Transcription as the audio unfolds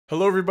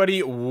Hello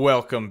everybody,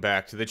 welcome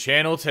back to the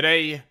channel.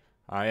 Today,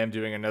 I am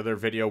doing another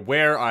video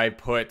where I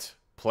put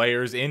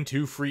players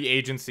into free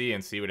agency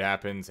and see what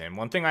happens. And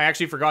one thing I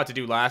actually forgot to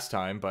do last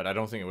time, but I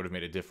don't think it would have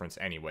made a difference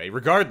anyway.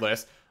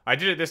 Regardless, I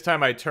did it this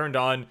time. I turned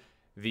on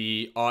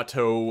the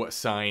auto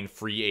sign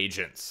free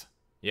agents.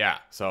 Yeah,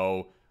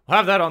 so we'll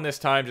have that on this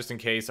time just in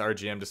case our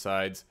GM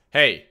decides,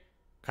 hey,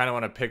 kind of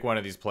want to pick one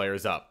of these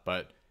players up.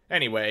 But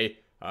anyway,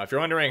 if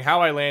you're wondering how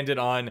I landed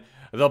on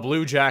the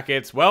Blue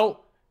Jackets,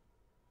 well,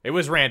 it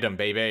was random,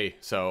 baby.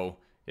 So,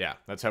 yeah,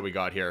 that's how we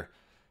got here.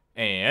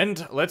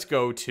 And let's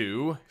go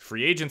to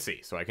free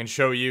agency so I can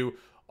show you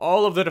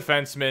all of the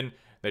defensemen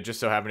that just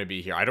so happen to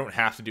be here. I don't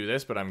have to do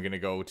this, but I'm going to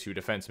go to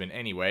defensemen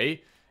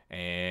anyway.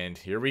 And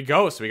here we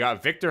go. So we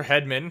got Victor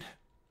Hedman,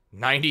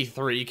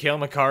 93, Cale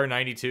Makar,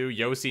 92,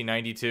 Josi,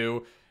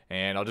 92.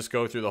 And I'll just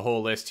go through the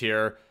whole list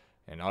here.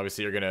 And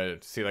obviously you're going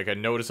to see like a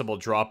noticeable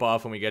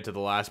drop-off when we get to the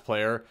last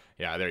player.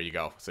 Yeah, there you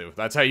go. So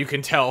that's how you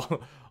can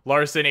tell.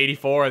 Larson,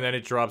 84, and then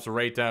it drops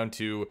right down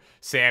to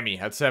Sammy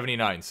at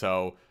 79.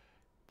 So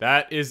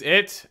that is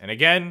it. And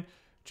again,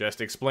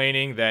 just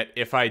explaining that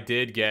if I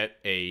did get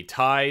a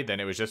tie, then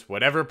it was just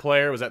whatever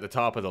player was at the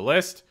top of the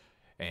list.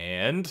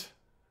 And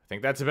I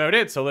think that's about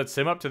it. So let's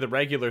sim up to the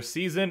regular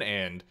season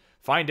and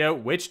find out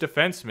which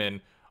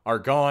defensemen are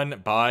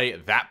gone by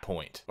that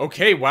point.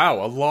 Okay,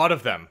 wow, a lot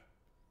of them.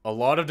 A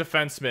lot of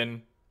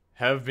defensemen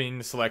have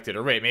been selected.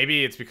 Or wait,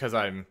 maybe it's because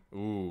I'm...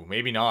 Ooh,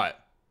 maybe not.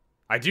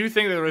 I do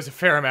think that there was a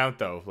fair amount,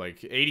 though.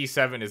 Like,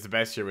 87 is the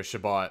best here with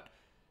Chabot.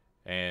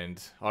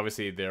 And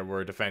obviously there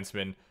were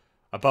defensemen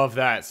above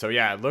that. So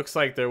yeah, it looks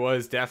like there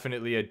was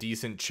definitely a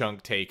decent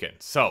chunk taken.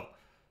 So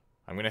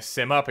I'm going to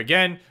sim up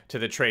again to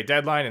the trade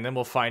deadline, and then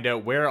we'll find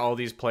out where all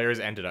these players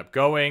ended up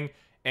going.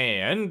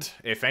 And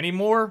if any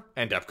more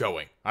end up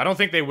going. I don't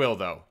think they will,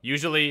 though.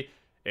 Usually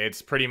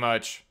it's pretty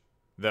much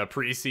the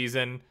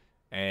preseason,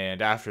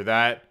 and after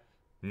that,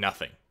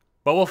 nothing.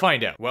 But we'll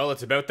find out. Well,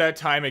 it's about that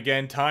time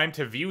again. Time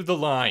to view the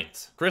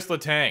lines. Chris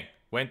Letang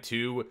went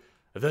to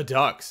the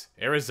Ducks.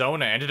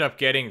 Arizona ended up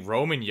getting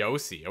Roman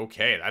Josi.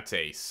 Okay, that's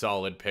a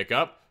solid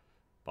pickup.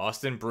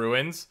 Boston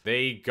Bruins,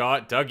 they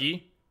got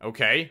Dougie.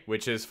 Okay,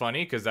 which is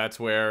funny because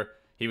that's where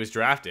he was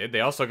drafted.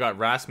 They also got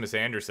Rasmus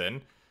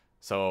Anderson.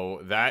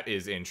 So that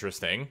is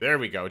interesting. There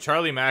we go.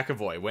 Charlie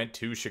McAvoy went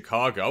to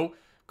Chicago.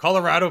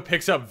 Colorado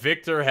picks up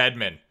Victor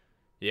Hedman.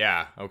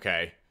 Yeah,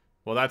 okay.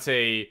 Well, that's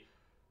a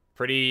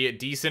pretty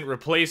decent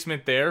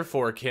replacement there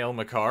for Cale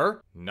Makar.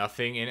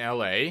 Nothing in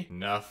LA.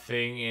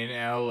 Nothing in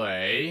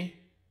LA.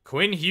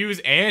 Quinn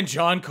Hughes and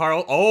John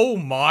Carl. Oh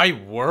my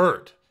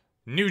word.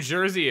 New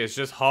Jersey is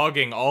just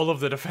hogging all of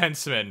the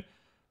defensemen.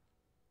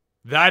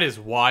 That is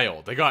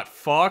wild. They got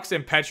Fox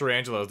and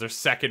Pietrangelo as their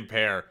second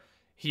pair.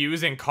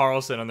 Hughes and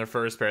Carlson on their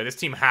first pair. This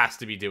team has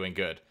to be doing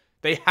good.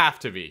 They have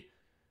to be.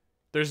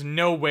 There's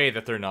no way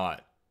that they're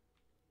not.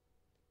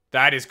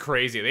 That is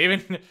crazy. They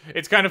even,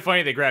 it's kind of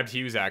funny they grabbed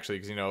Hughes, actually,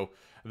 because, you know,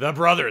 the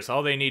brothers,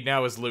 all they need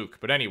now is Luke.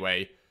 But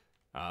anyway,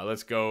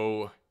 let's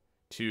go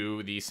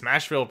to the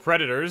Smashville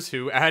Predators,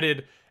 who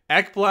added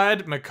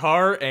Ekblad,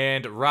 Makar,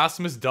 and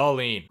Rasmus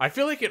Dahlin. I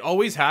feel like it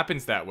always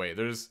happens that way.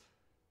 There's,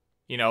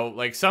 you know,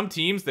 like some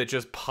teams that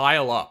just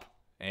pile up,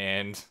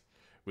 and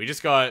we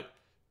just got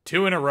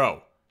 2 in a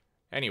row.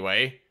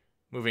 Anyway,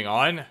 moving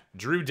on,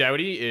 Drew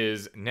Doughty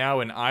is now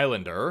an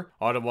Islander.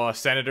 Ottawa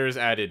Senators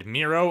added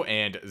Miro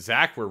and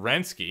Zach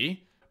Werenski.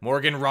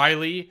 Morgan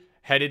Riley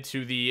headed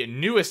to the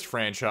newest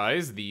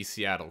franchise, the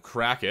Seattle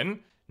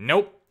Kraken.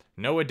 Nope,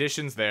 no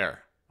additions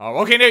there. Oh,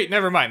 okay,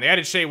 never mind. They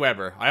added Shea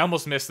Weber. I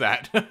almost missed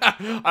that.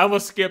 I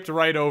almost skipped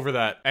right over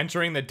that.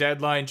 Entering the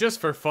deadline just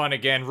for fun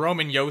again.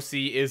 Roman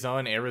Josi is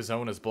on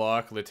Arizona's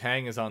block.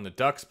 Letang is on the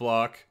Ducks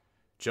block.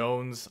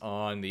 Jones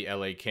on the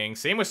LA Kings.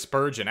 Same with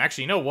Spurgeon.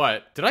 Actually, you know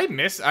what? Did I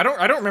miss? I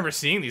don't remember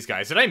seeing these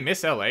guys. Did I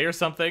miss LA or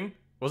something?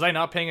 Was I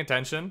not paying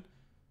attention?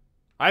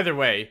 Either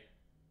way.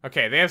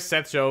 Okay, they have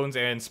Seth Jones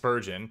and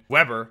Spurgeon.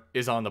 Weber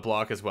is on the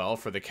block as well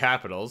for the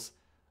Capitals.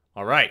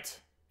 All right.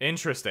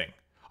 Interesting.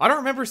 I don't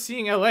remember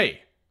seeing LA.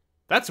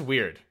 That's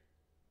weird.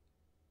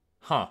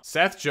 Huh.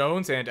 Seth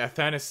Jones and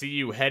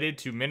Athanasiou headed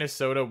to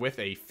Minnesota with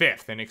a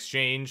 5th in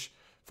exchange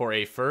for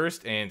a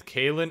 1st and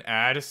Kalen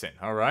Addison.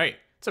 All right.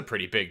 It's a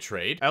pretty big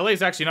trade.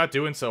 LA's actually not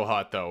doing so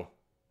hot, though.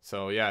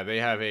 So, yeah, they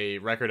have a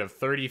record of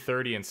 30,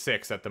 30, and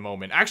 6 at the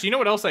moment. Actually, you know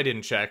what else I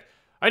didn't check?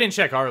 I didn't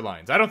check our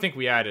lines. I don't think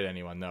we added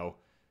anyone, though.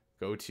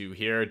 Go to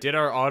here. Did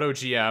our auto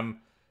GM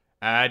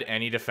add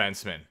any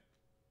defensemen?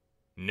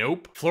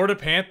 Nope. Florida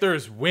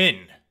Panthers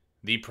win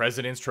the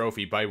President's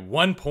Trophy by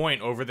 1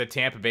 point over the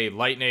Tampa Bay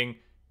Lightning,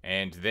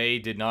 and they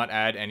did not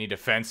add any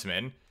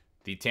defensemen.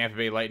 The Tampa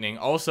Bay Lightning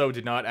also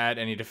did not add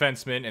any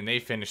defensemen, and they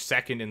finished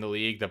 2nd in the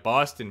league. The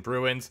Boston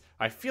Bruins,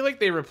 I feel like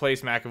they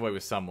replaced McAvoy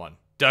with someone.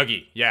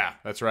 Dougie, yeah,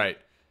 that's right.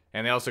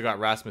 And they also got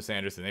Rasmus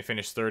Anderson. They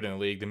finished 3rd in the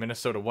league. The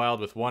Minnesota Wild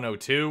with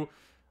 102.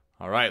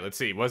 All right, let's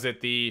see. Was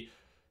it the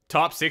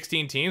top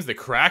 16 teams? The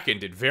Kraken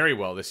did very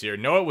well this year.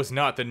 No, it was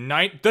not. The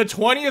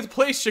 20th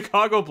place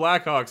Chicago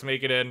Blackhawks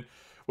make it in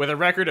with a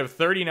record of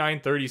 39,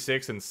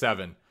 36, and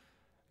 7.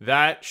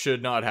 That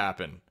should not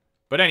happen.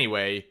 But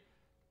anyway,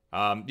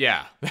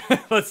 Yeah.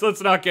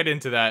 let's not get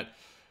into that.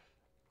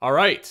 All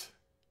right.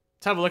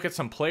 Let's have a look at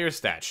some player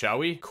stats, shall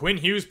we? Quinn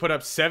Hughes put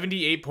up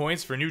 78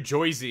 points for New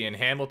Jersey, and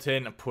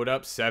Hamilton put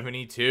up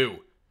 72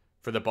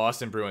 for the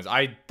Boston Bruins.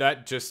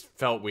 That just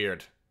felt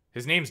weird.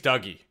 His name's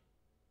Dougie.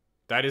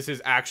 That is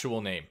his actual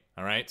name,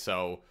 all right?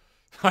 So,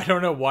 I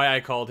don't know why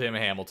I called him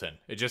Hamilton.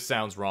 It just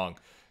sounds wrong.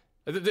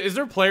 Is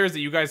there players that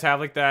you guys have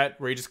like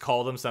that, where you just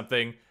call them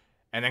something,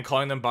 and then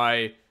calling them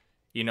by,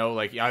 you know,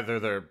 like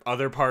either their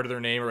other part of their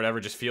name or whatever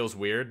just feels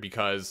weird?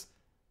 Because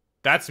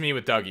that's me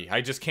with Dougie.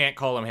 I just can't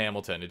call him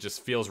Hamilton. It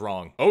just feels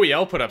wrong.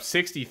 OEL put up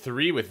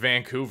 63 with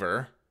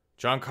Vancouver.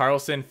 John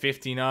Carlson,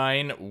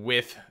 59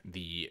 with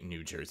the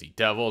New Jersey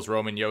Devils.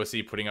 Roman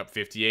Josi putting up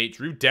 58.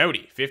 Drew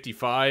Doughty,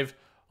 55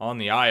 on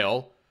the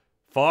Isle.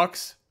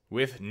 Fox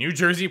with New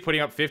Jersey putting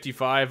up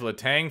 55.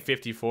 Letang,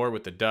 54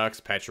 with the Ducks.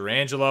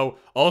 Pietrangelo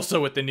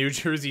also with the New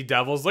Jersey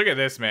Devils. Look at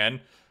this, man.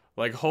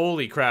 Like,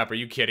 holy crap, are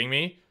you kidding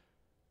me?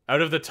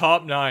 Out of the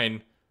top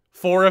 9,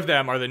 4 of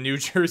them are the New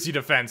Jersey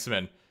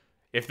defensemen.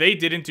 If they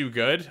didn't do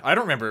good, I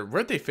don't remember.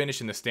 Where'd they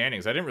finish in the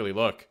standings? I didn't really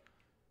look.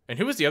 And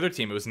who was the other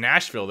team? It was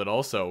Nashville that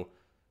also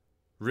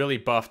really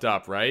buffed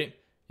up, right?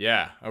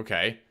 Yeah,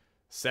 okay.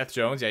 Seth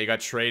Jones, yeah, he got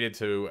traded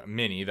to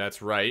Mini,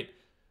 that's right.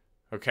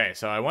 Okay,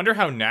 so I wonder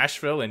how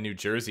Nashville and New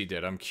Jersey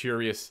did. I'm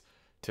curious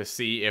to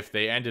see if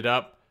they ended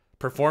up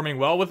performing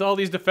well with all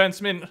these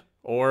defensemen,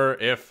 or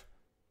if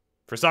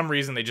for some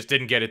reason they just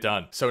didn't get it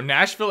done. So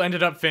Nashville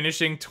ended up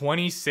finishing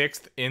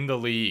 26th in the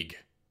league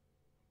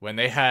when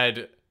they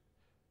had...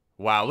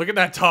 Wow, look at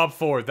that top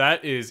 4.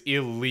 That is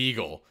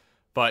illegal.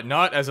 But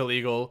not as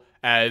illegal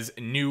as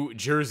New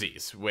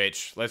Jersey's,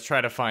 which, let's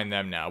try to find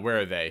them now. Where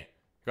are they?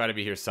 Gotta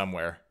be here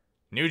somewhere.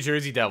 New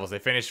Jersey Devils, they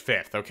finished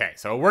 5th. Okay,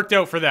 so it worked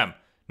out for them.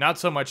 Not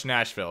so much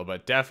Nashville,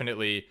 but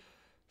definitely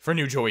for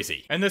New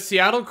Jersey. And the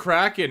Seattle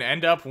Kraken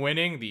end up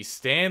winning the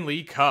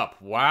Stanley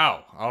Cup.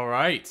 Wow, all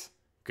right.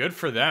 Good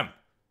for them.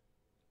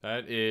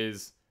 That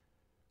is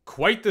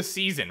quite the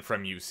season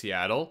from you,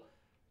 Seattle.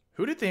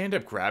 Who did they end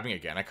up grabbing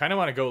again? I kind of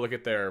want to go look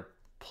at their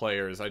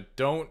players. I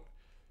don't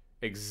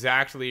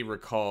exactly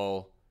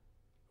recall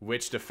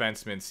which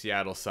defenseman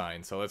Seattle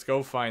signed. So let's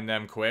go find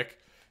them quick.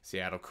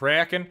 Seattle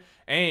Kraken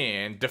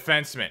and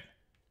defenseman.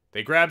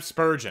 They grabbed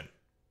Spurgeon.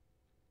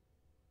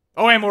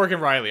 Oh, and Morgan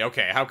Riley.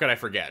 Okay, how could I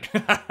forget?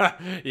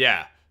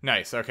 Yeah,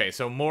 nice. Okay,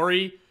 so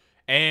Morey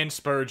and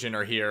Spurgeon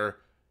are here,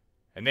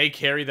 and they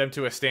carry them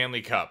to a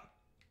Stanley Cup.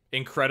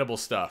 Incredible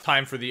stuff.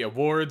 Time for the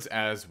awards,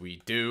 as we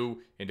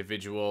do.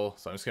 Individual.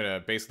 So I'm just going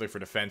to basically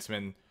for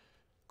defenseman.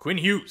 Quinn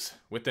Hughes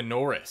with the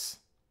Norris.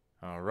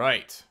 All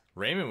right.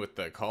 Raymond with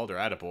the Calder.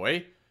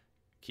 Attaboy.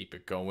 Keep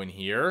it going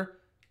here.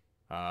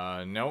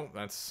 No,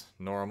 that's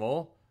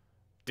normal.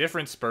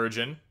 Different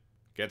Spurgeon.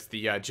 Gets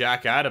the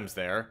Jack Adams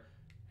there.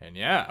 And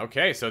yeah,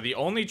 okay. So the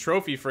only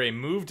trophy for a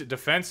moved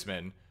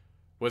defenseman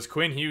was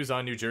Quinn Hughes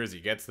on New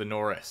Jersey. Gets the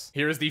Norris.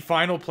 Here's the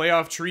final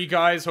playoff tree,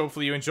 guys.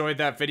 Hopefully you enjoyed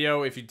that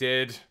video. If you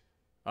did...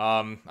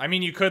 I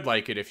mean, you could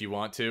like it if you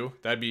want to.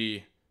 That'd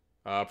be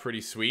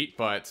pretty sweet,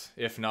 but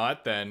if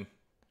not, then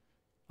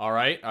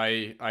alright,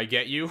 I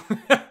get you.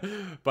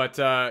 But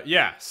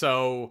yeah,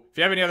 so if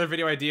you have any other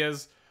video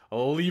ideas,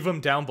 leave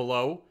them down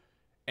below.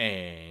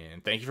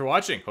 And thank you for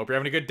watching. Hope you're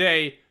having a good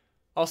day.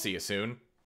 I'll see you soon.